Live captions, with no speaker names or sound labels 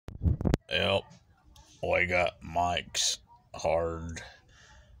Yep, we got Mike's hard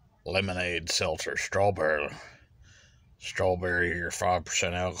lemonade seltzer strawberry here,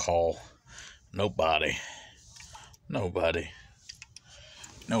 5% alcohol. Nobody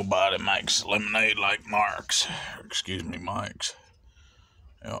makes lemonade like Mike's.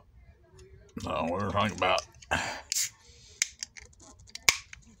 Yep. So we were thinking about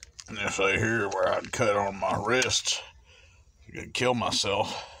this right here where I'd cut on my wrists. I could kill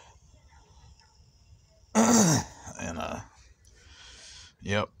myself. And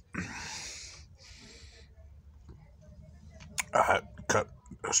yep. I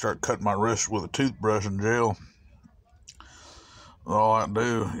start cutting my wrist with a toothbrush in jail. All I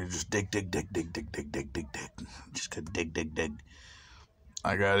do, you just dig. Just could dig.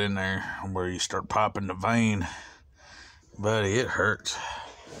 I got in there where you start popping the vein. Buddy, it hurts.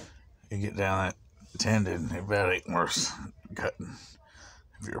 You get down that tendon, it about ain't worse cutting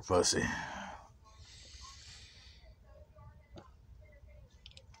if you're a pussy.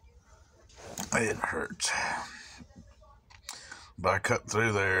 It hurts. But I cut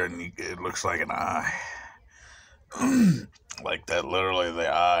through there and it looks like an eye. Like that, literally the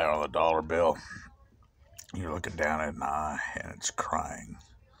eye on the dollar bill. You're looking down at an eye and it's crying.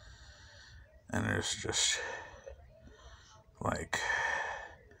 And there's just like,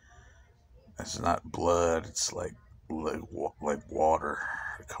 it's not blood, it's like water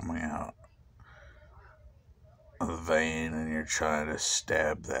coming out of the vein, and you're trying to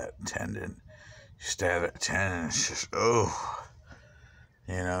stab that tendon. You stab that tendon, it's just, oh.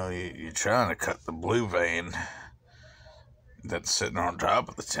 You know, you're trying to cut the blue vein that's sitting on top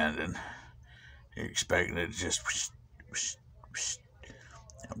of the tendon. You're expecting it to just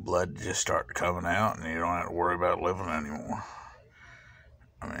blood to just start coming out, and you don't have to worry about living anymore.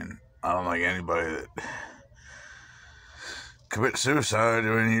 I mean, I don't think anybody that commits suicide, I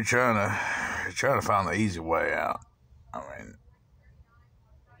mean, you're trying to find the easy way out. I mean,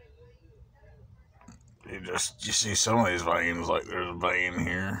 you see some of these veins, like there's a vein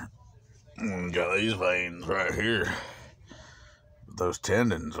here, and you got these veins right here. Those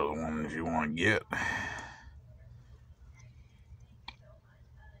tendons are the ones you want to get.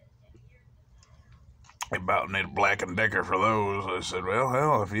 They about need a Black & Decker for those. I said, well,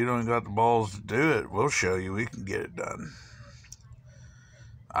 hell, if you don't got the balls to do it, we'll show you. We can get it done.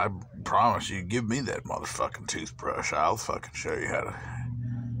 I promise you, give me that motherfucking toothbrush. I'll fucking show you how to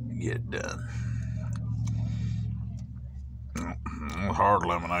get it done. Hard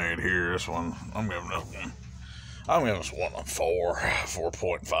lemonade here. This one, I'm giving this one a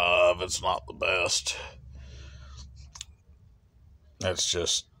 4.5. It's not the best. It's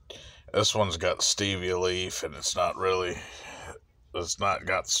just, this one's got stevia leaf, and it's not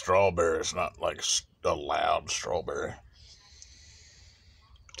got strawberry. It's not like a loud strawberry.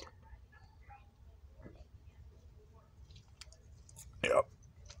 Yep.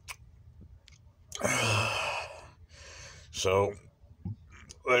 So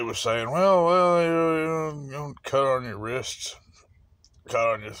they were saying, well, you don't cut on your wrists, cut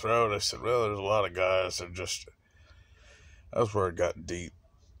on your throat. I said, well, there's a lot of guys that just, that's where it got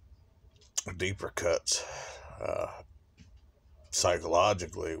deeper cuts.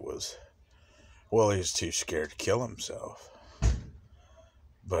 Psychologically was, well, he's too scared to kill himself.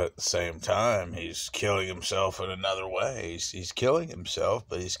 But at the same time, he's killing himself in another way. He's killing himself,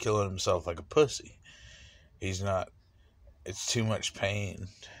 but he's killing himself like a pussy. He's not, it's too much pain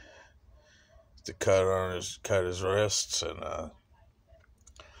to cut his wrists, and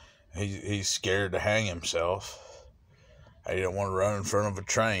he's scared to hang himself. He don't want to run in front of a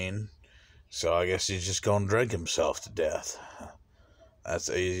train, so I guess he's just gonna drink himself to death. That's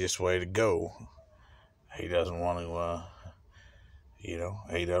the easiest way to go. He doesn't want to, he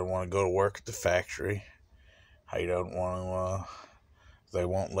doesn't want to go to work at the factory. He doesn't want to, they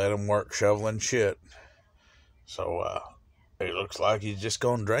won't let him work shoveling shit. So, it looks like he's just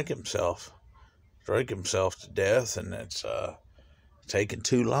gonna drink himself to death, and it's taking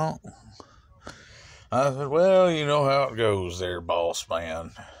too long. I said, well, you know how it goes there, boss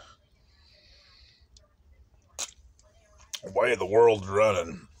man. The way the world's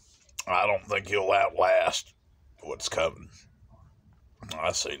running, I don't think he'll outlast what's coming.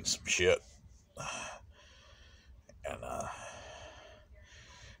 I've seen some shit. And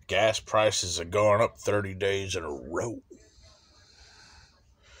gas prices are going up 30 days in a row.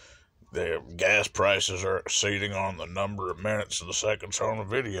 The gas prices are exceeding on the number of minutes and the seconds on the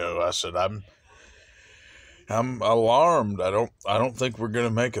video. I said, I'm alarmed. I don't think we're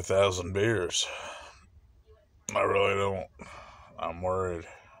gonna make 1,000 beers. I really don't. I'm worried.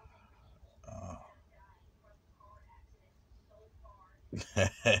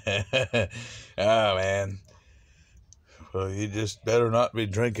 Ah, man. Well, you just better not be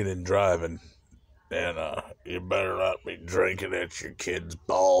drinking and driving. And you better not be drinking at your kid's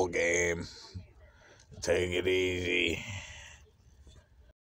ball game. Take it easy.